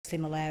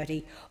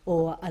similarity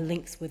or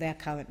links with our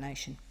current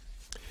nation.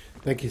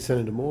 Thank you,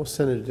 Senator Moore.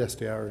 Senator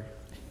Dastyari.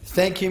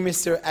 Thank you,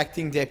 Mr.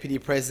 Acting Deputy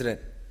President.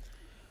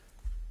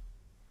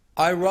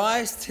 I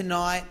rise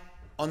tonight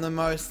on the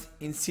most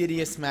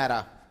insidious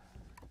matter,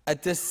 a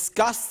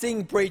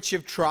disgusting breach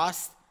of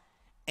trust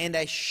and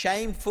a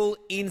shameful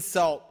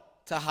insult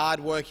to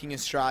hard-working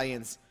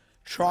Australians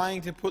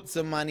trying to put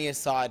some money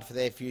aside for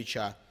their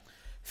future,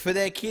 for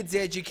their kids'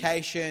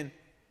 education,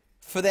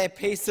 for their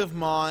peace of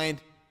mind.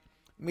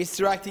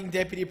 Mr. Acting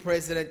Deputy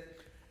President,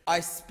 I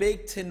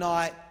speak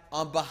tonight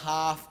on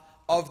behalf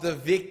of the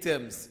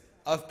victims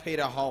of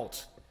Peter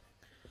Holt,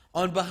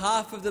 on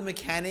behalf of the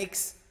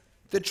mechanics,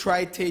 the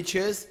trade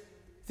teachers,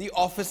 the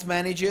office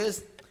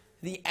managers,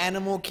 the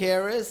animal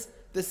carers,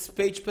 the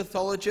speech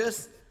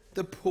pathologists,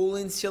 the pool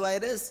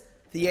insulators,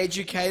 the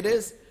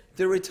educators,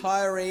 the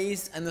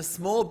retirees and the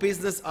small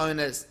business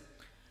owners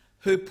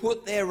who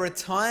put their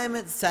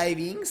retirement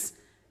savings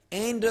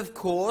and, of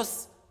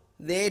course,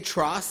 their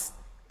trust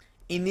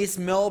in this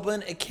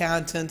Melbourne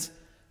accountant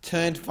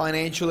turned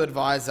financial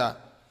advisor,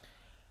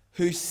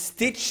 who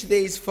stitched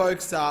these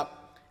folks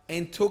up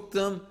and took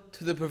them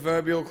to the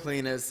proverbial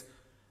cleaners,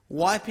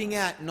 wiping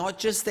out not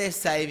just their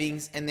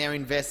savings and their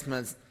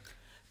investments,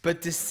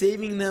 but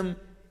deceiving them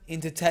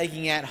into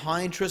taking out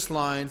high-interest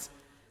loans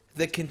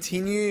that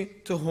continue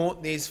to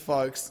haunt these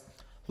folks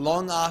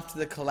long after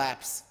the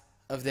collapse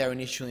of their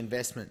initial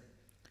investment.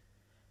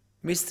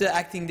 Mr.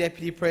 Acting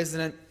Deputy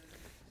President,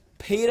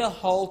 Peter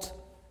Holt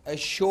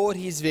assured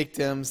his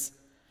victims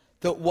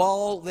that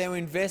while their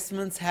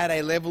investments had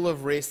a level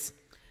of risk,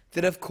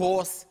 that of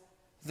course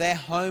their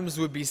homes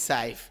would be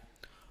safe,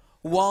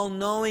 while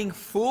knowing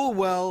full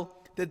well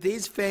that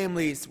these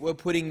families were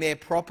putting their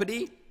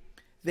property,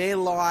 their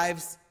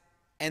lives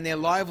and their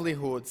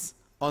livelihoods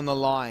on the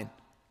line.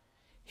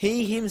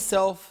 He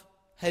himself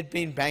had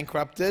been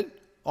bankrupted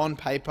on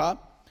paper,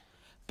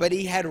 but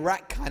he had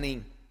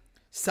rat-cunning,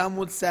 some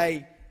would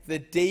say the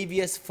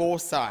devious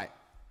foresight,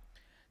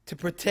 to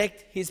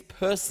protect his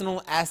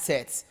personal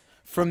assets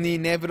from the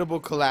inevitable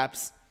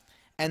collapse,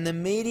 and the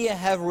media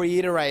have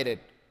reiterated,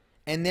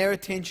 and their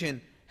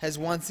attention has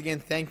once again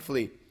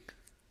thankfully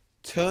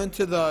turned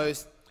to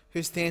those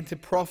who stand to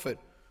profit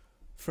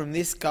from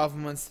this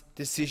government's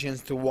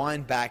decisions to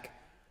wind back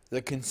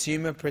the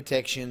consumer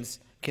protections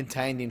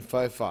contained in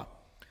FoFA.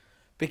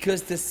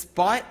 Because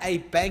despite a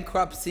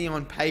bankruptcy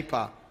on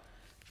paper,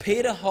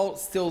 Peter Holt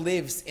still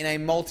lives in a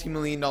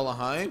multi-million-dollar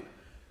home,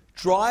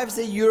 drives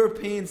a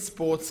European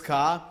sports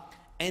car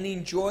and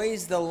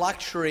enjoys the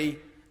luxury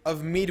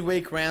of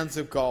midweek rounds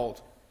of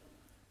gold.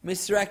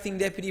 Mr. Acting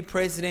Deputy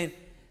President,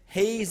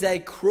 he is a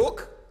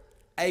crook,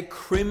 a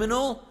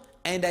criminal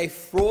and a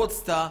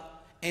fraudster,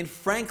 and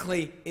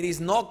frankly, it is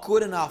not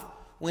good enough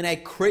when a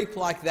creep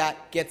like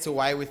that gets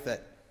away with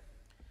it.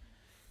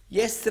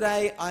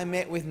 Yesterday, I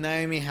met with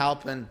Naomi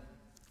Halpern,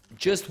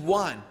 just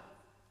one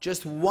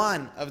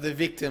of the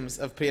victims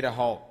of Peter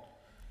Holt.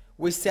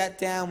 We sat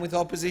down with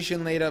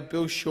Opposition Leader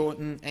Bill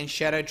Shorten and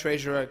Shadow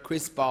Treasurer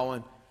Chris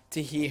Bowen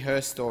to hear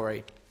her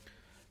story.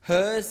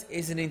 Hers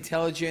is an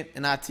intelligent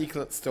and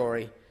articulate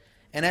story,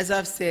 and as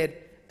I've said,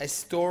 a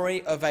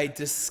story of a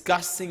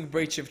disgusting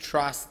breach of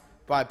trust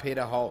by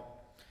Peter Holt.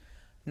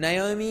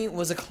 Naomi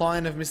was a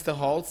client of Mr.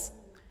 Holt's,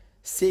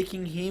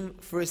 seeking him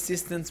for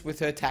assistance with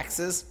her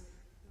taxes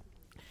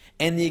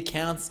and the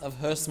accounts of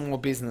her small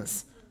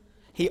business.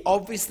 He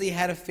obviously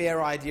had a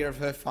fair idea of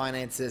her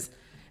finances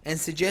and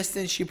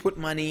suggested she put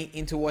money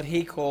into what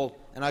he called,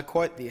 and I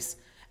quote this,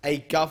 a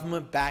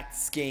government-backed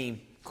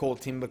scheme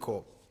called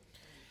Timbercorp.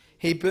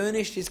 He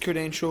burnished his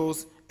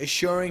credentials,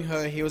 assuring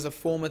her he was a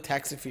former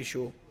tax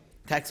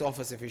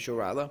office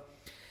official,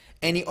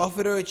 and he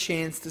offered her a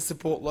chance to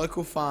support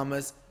local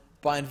farmers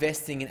by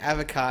investing in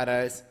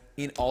avocados,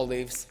 in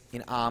olives,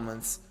 in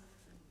almonds.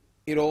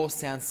 It all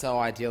sounds so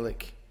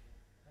idyllic.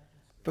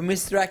 But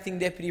Mr. Acting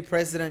Deputy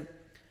President,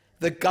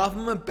 the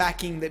government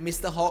backing that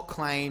Mr. Holt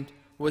claimed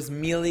was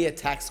merely a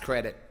tax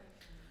credit.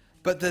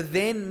 But the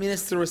then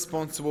Minister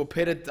responsible,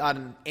 Peter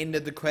Dutton,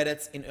 ended the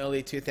credits in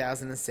early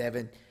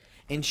 2007,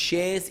 and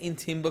shares in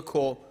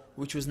Timbercorp,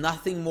 which was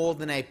nothing more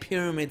than a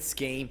pyramid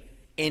scheme,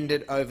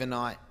 ended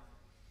overnight.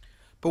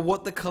 But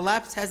what the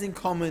collapse has in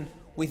common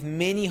with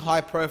many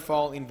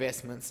high-profile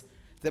investments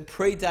that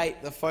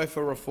predate the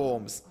FoFA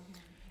reforms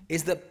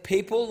is that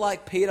people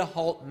like Peter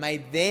Holt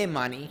made their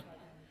money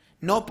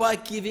not by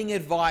giving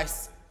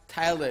advice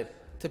tailored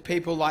to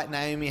people like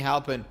Naomi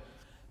Halpern,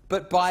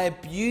 but by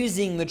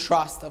abusing the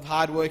trust of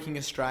hard-working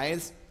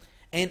Australians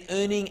and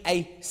earning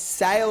a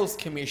sales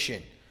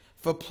commission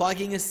for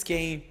plugging a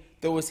scheme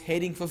that was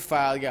heading for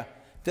failure,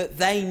 that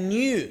they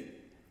knew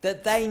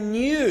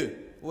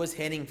was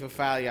heading for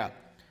failure.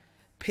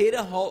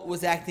 Peter Holt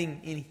was acting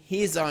in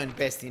his own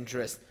best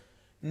interest,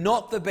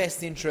 not the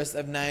best interest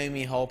of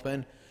Naomi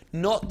Halpern,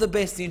 not the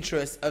best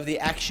interest of the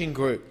action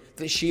group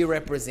that she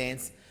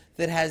represents,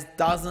 that has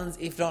dozens,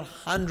 if not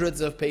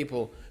hundreds of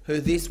people who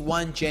this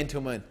one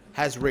gentleman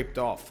has ripped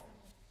off.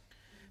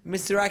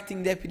 Mr.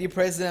 Acting Deputy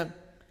President,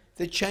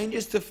 the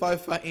changes to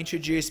FoFA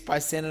introduced by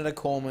Senator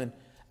Cormann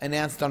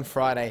announced on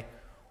Friday,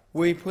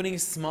 we're putting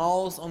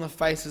smiles on the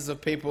faces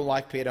of people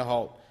like Peter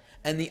Holt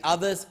and the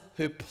others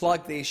who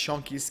plug these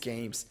shonky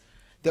schemes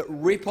that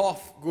rip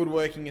off good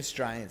working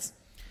Australians.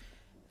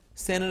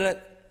 Senator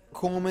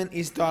Cormann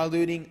is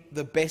diluting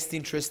the best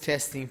interest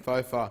testing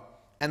FoFA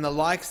and the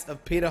likes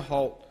of Peter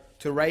Holt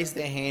to raise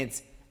their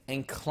hands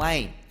and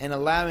claim, and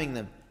allowing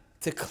them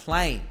to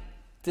claim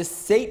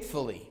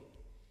deceitfully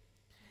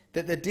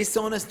that the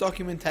dishonest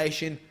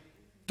documentation,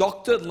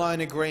 doctored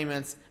loan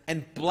agreements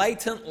and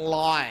blatant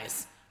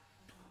lies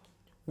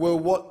were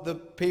what the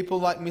people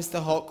like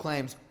Mr. Holt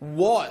claims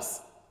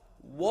was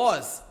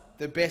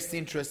the best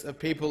interest of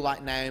people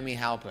like Naomi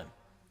Halpern.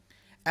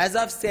 As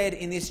I've said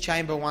in this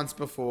chamber once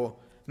before,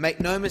 make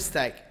no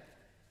mistake,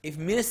 if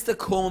Minister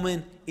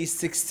Cormann is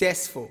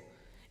successful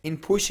in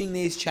pushing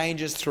these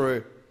changes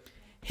through,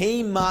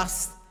 he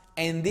must,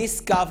 and this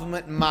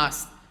government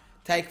must,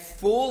 take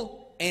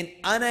full and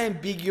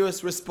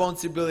unambiguous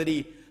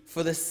responsibility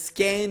for the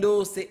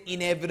scandals that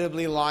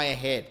inevitably lie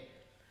ahead.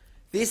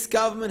 This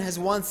government has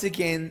once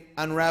again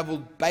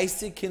unravelled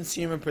basic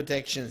consumer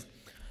protections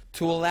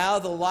to allow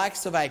the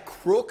likes of a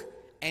crook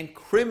and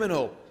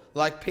criminal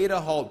like Peter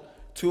Holt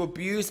to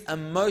abuse a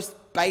most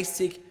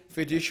basic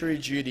fiduciary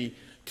duty,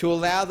 to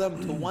allow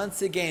them to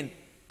once again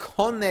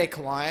con their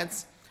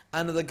clients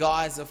under the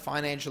guise of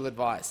financial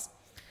advice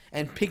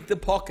and pick the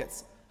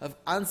pockets of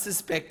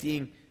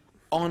unsuspecting,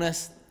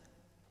 honest,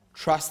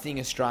 trusting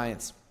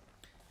Australians.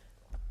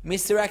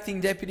 Mr.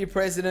 Acting Deputy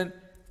President,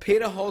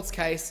 Peter Holt's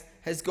case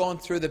has gone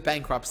through the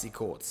bankruptcy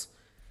courts,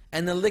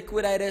 and the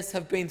liquidators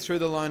have been through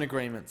the loan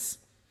agreements.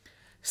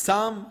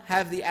 Some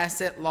have the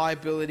asset,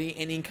 liability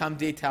and income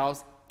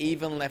details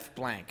even left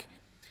blank.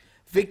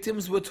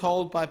 Victims were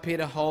told by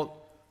Peter Holt,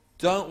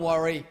 "Don't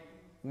worry,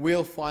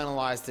 we'll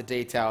finalise the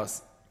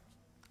details."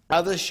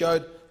 Others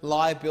showed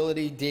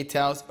liability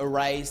details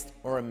erased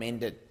or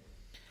amended.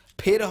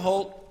 Peter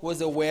Holt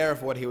was aware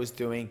of what he was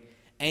doing,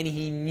 and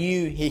he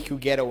knew he could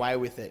get away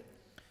with it.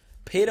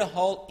 Peter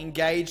Holt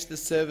engaged the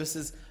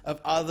services of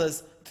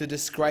others to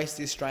disgrace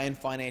the Australian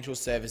financial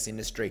service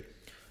industry.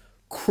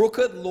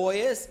 Crooked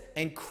lawyers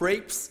and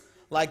creeps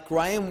like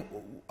Graeme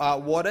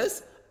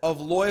Watters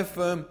of lawyer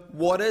firm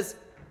Watters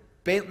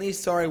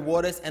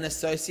and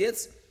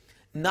Associates,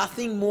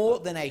 nothing more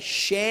than a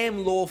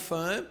sham law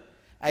firm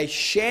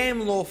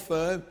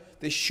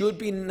that should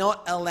be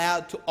not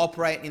allowed to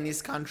operate in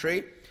this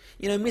country.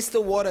 You know,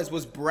 Mr. Watters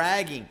was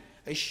bragging,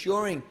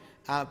 assuring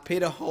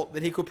Peter Holt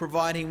that he could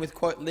provide him with,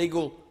 quote,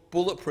 legal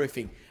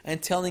bulletproofing,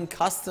 and telling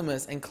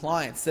customers and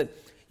clients that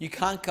you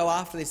can't go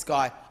after this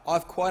guy,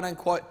 I've, quote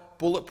unquote,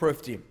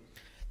 bulletproofed him.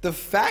 The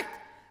fact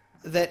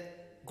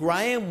that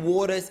Graeme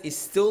Watters is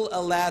still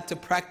allowed to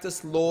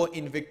practice law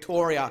in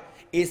Victoria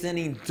is an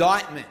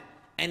indictment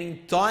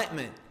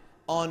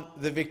on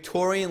the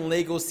Victorian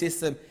legal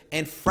system,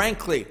 and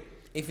frankly,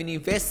 if an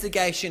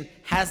investigation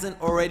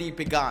hasn't already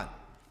begun,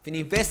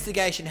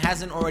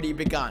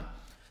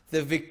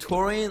 the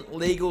Victorian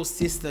legal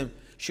system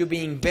should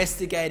be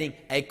investigating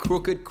a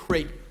crooked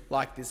creep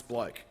like this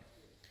bloke.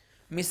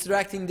 Mr.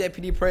 Acting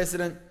Deputy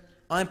President,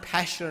 I'm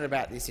passionate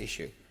about this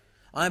issue.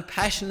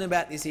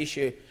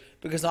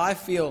 Because I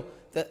feel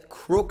that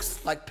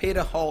crooks like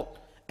Peter Holt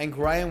and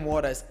Graeme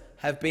Watters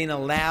have been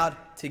allowed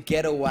to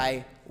get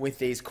away with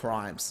these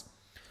crimes.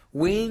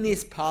 We in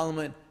this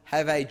Parliament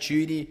have a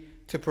duty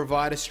to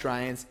provide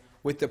Australians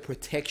with the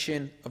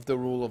protection of the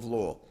rule of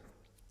law.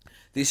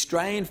 The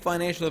Australian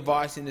financial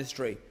advice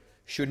industry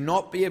should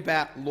not be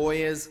about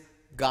lawyers,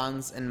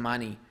 guns and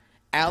money.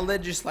 Our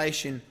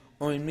legislation,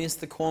 or in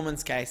Mr.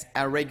 Cormann's case,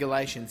 our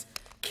regulations,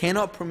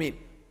 cannot permit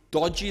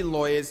dodgy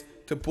lawyers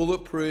to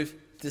bulletproof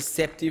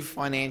deceptive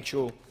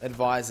financial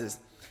advisors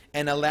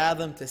and allow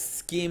them to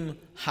skim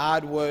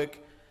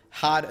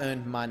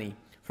hard-earned money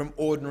from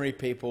ordinary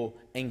people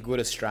and good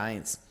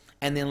Australians,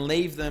 and then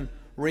leave them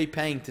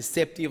repaying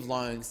deceptive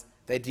loans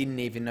they didn't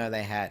even know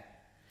they had.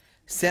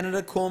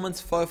 Senator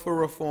Cormann's FoFA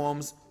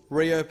reforms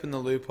reopened the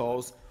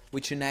loopholes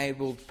which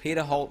enabled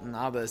Peter Holt and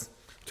others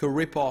to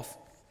rip off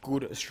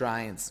good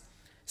Australians.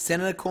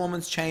 Senator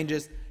Cormann's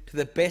changes to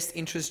the best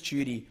interest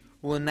duty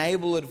will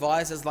enable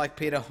advisors like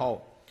Peter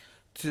Holt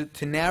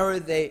to narrow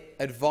the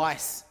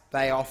advice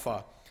they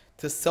offer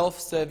to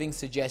self-serving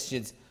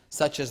suggestions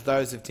such as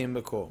those of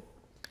Timbercorp.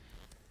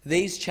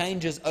 These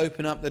changes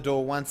open up the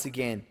door once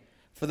again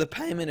for the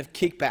payment of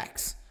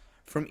kickbacks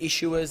from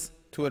issuers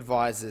to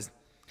advisors,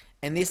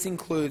 and this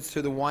includes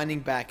through the winding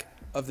back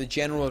of the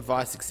general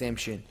advice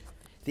exemption,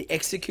 the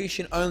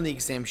execution-only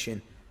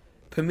exemption,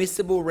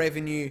 permissible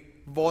revenue,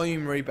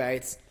 volume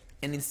rebates,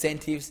 and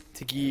incentives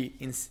to gear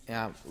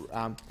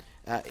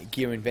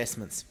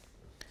investments.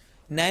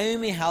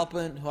 Naomi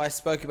Halpern, who I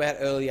spoke about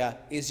earlier,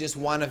 is just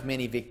one of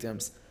many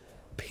victims.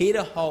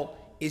 Peter Holt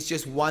is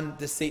just one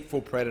deceitful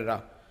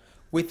predator.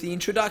 With the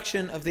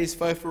introduction of these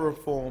FoFA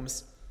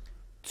reforms,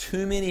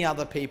 too many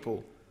other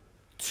people,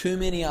 too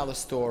many other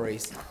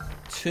stories,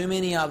 too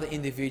many other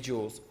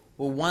individuals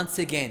will once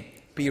again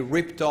be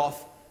ripped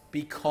off,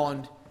 be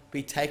conned,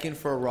 be taken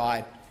for a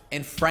ride,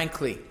 and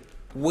frankly,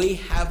 we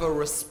have a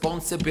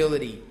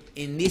responsibility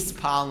in this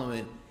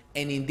parliament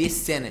and in this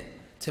Senate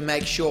to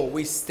make sure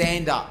we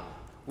stand up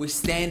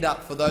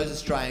for those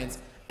Australians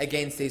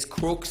against these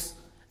crooks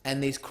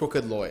and these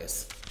crooked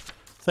lawyers.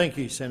 Thank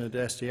you, Senator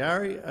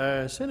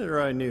Dastyari. Senator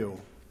O'Neill.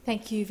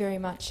 Thank you very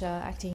much, Acting